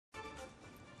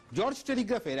George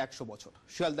টেলিগ্রাফের 100 বছর।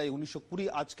 শিয়ালদায় 1920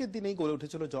 আজকের দিনেই গড়ে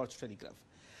উঠেছিল জর্জ টেলিগ্রাফ।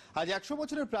 আজ 100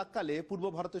 বছরের প্রাক্কালে পূর্ব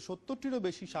ভারতে 70টিরও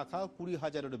বেশি শাখা,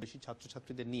 20,000-এরও বেশি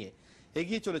ছাত্রছাত্রীদের নিয়ে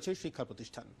এগিয়ে চলেছে শিক্ষা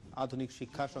প্রতিষ্ঠান। আধুনিক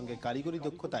শিক্ষার সঙ্গে কারিগরি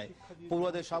দক্ষতায়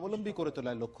পড়ুয়াদের স্বাবলম্বী করে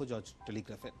তোলার লক্ষ্য জর্জ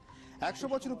টেলিগ্রাফের। 100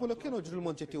 বছর উপলক্ষে নজরুল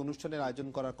মঞ্চে একটি অনুষ্ঠানের আয়োজন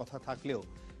করার কথা থাকলেও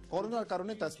করোনার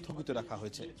কারণে তা স্থগিত রাখা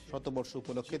হয়েছে। শতবর্ষ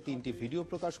উপলক্ষে 3টি ভিডিও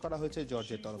প্রকাশ করা হয়েছে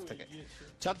জর্জের তরফ থেকে।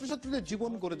 ছাত্রছাত্রীদের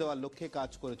জীবন গড়ে দেওয়ার লক্ষ্যে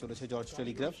কাজ করে চলেছে জর্জ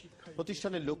টেলিগ্রাফ।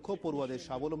 প্রতিষ্ঠানের লক্ষ্য পড়ুয়াদের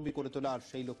স্বাবলম্বী করে তোলা, আর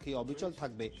সেই লক্ষ্যে অবিচল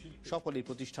থাকবে সকলের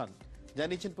প্রতিষ্ঠান,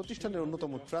 জানিয়েছেন প্রতিষ্ঠানের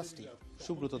অন্যতম ট্রাস্টি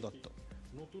সুব্রত দত্ত।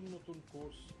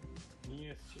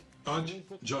 আজ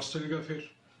জর্জ টেলিগ্রাফের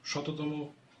 100তম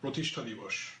প্রতিষ্ঠা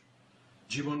দিবস,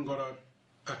 জীবন গড়ার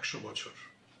 100 বছর।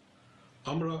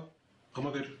 আমরা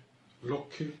আমাদের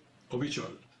লক্ষ্যে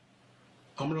অবিচল।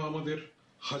 আমরা আমাদের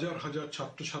হাজার হাজার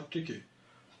ছাত্রছাত্রীকে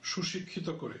সুশিক্ষিত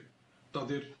করে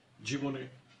তাদের জীবনে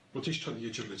প্রতিষ্ঠা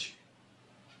দিয়ে চলেছি।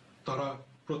 তারা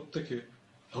প্রত্যেকে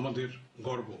আমাদের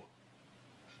গর্ব।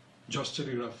 জর্জ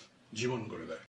টেলিগ্রাফ জীবন গড়ে দেয়।